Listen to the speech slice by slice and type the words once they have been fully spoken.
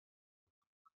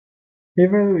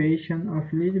Evaluation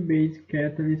of lead-based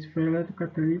catalysts for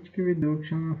electrocatalytic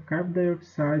reduction of carbon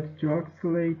dioxide to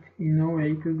oxalate in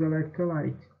non-aqueous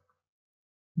electrolyte.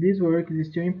 This work is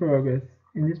still in progress,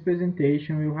 and this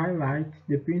presentation will highlight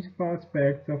the principal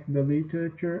aspects of the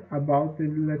literature about the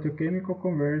electrochemical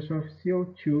conversion of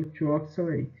CO2 to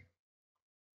oxalate.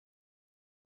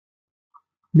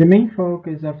 The main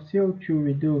focus of CO2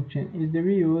 reduction is the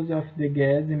reuse of the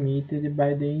gas emitted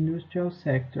by the industrial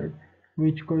sector,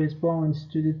 which corresponds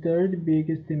to the third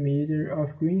biggest emitter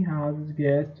of greenhouse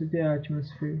gas to the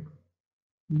atmosphere.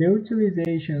 The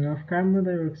utilization of carbon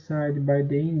dioxide by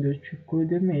the industry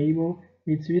could enable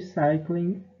its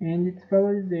recycling and its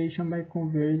valorization by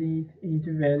converting it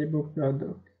into valuable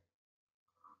products.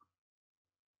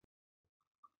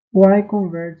 Why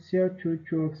convert CO2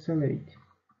 to oxalate?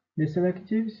 The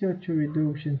selective CO2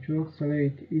 reduction to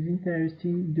oxalate is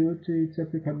interesting due to its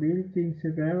applicability in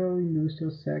several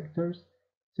industrial sectors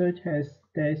such as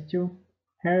textile,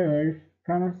 rare earth,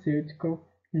 pharmaceutical,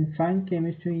 and fine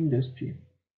chemistry industry,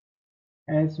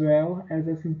 as well as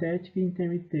a synthetic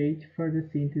intermediate for the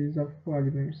synthesis of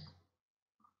polymers.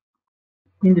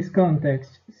 In this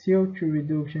context, CO2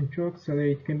 reduction to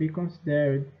oxalate can be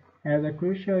considered as a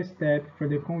crucial step for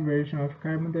the conversion of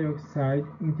carbon dioxide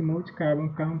into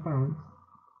multi-carbon compounds.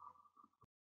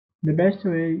 The best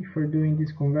way for doing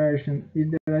this conversion is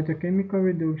the electrochemical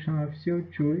reduction of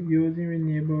CO2 using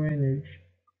renewable energy.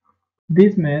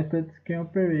 These methods can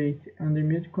operate under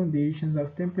mid conditions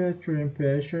of temperature and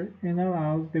pressure and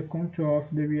allows the control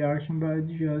of the reaction by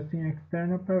adjusting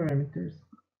external parameters.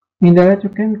 In the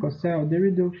electrochemical cell, the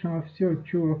reduction of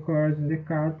CO2 occurs in the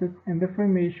cathode and the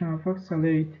formation of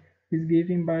oxalate is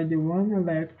given by the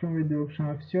one-electron reduction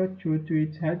of CO2 to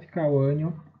its radical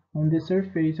anion on the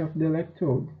surface of the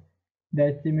electrode,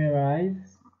 that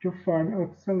dimerizes to form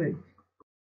oxalate.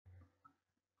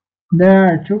 There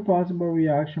are two possible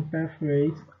reaction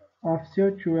pathways of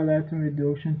CO2 electron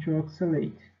reduction to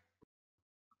oxalate.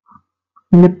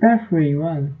 In the pathway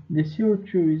 1, the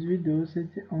CO2 is reduced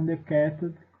on the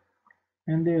cathode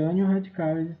and the anion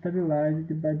radical is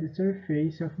stabilized by the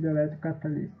surface of the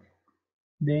electrocatalyst.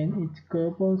 Then it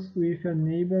couples with a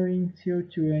neighboring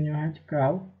CO2 anion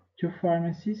radical to form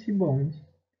a C-C bond,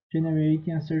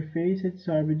 generating a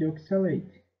surface-adsorbed oxalate,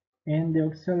 and the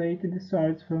oxalate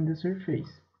dissolves from the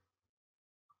surface.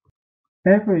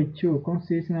 Pathway 2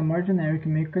 consists in a more generic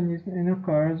mechanism and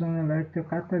occurs on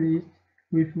electrocatalyst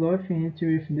with low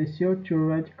affinity with the CO2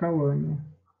 radical anion.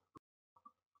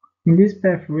 In this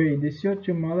pathway, the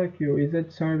CO2 molecule is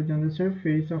adsorbed on the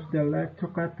surface of the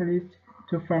electrocatalyst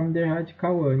to form the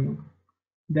radical anion,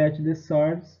 that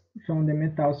dissolves from the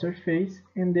metal surface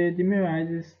and then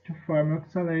dimerizes to form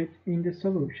oxalate in the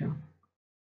solution.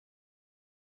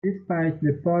 Despite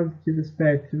the positive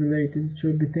aspects related to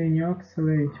obtaining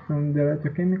oxalate from the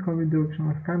electrochemical reduction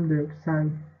of carbon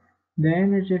dioxide, the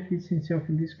energy efficiency of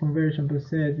this conversion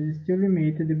process is still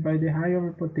limited by the high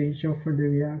overpotential for the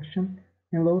reaction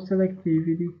and low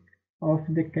selectivity of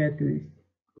the catalyst.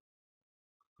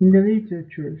 In the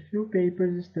literature, few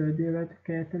papers study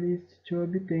electrocatalysts to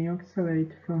obtain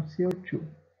oxalate from CO2.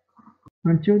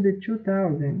 Until the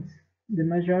 2000s, the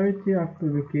majority of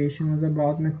publication was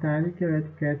about metallic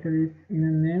electrocatalysts in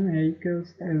a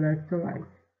non-aqueous electrolyte.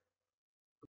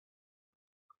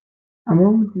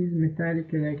 Among these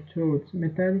metallic electrodes,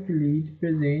 metallic lead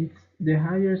presents the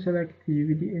higher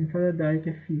selectivity and Faraday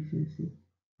efficiency.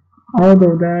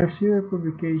 Although there are fewer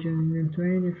publications in the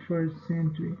 21st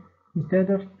century, instead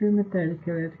of pure metallic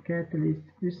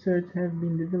electrocatalysts, research has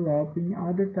been developing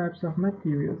other types of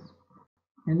materials,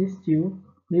 and still,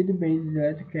 lead-based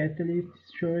electrocatalysts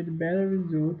showed better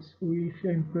results with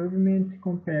improvement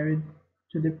compared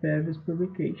to the previous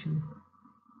publication.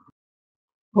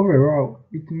 Overall,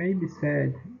 it may be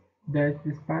said that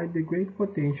despite the great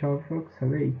potential of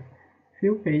oxalate,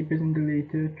 few papers in the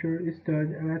literature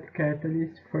study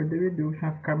electrocatalysts for the reduction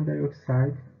of carbon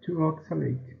dioxide to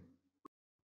oxalate.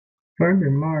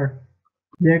 Furthermore,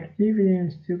 the activity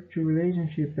and structure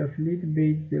relationship of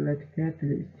lead-based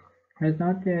electrocatalysts has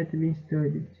not yet been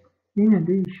studied. In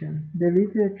addition, the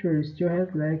literature still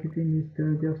has lacked in the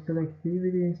study of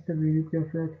selectivity and stability of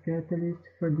electrocatalysts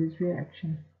for this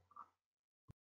reaction.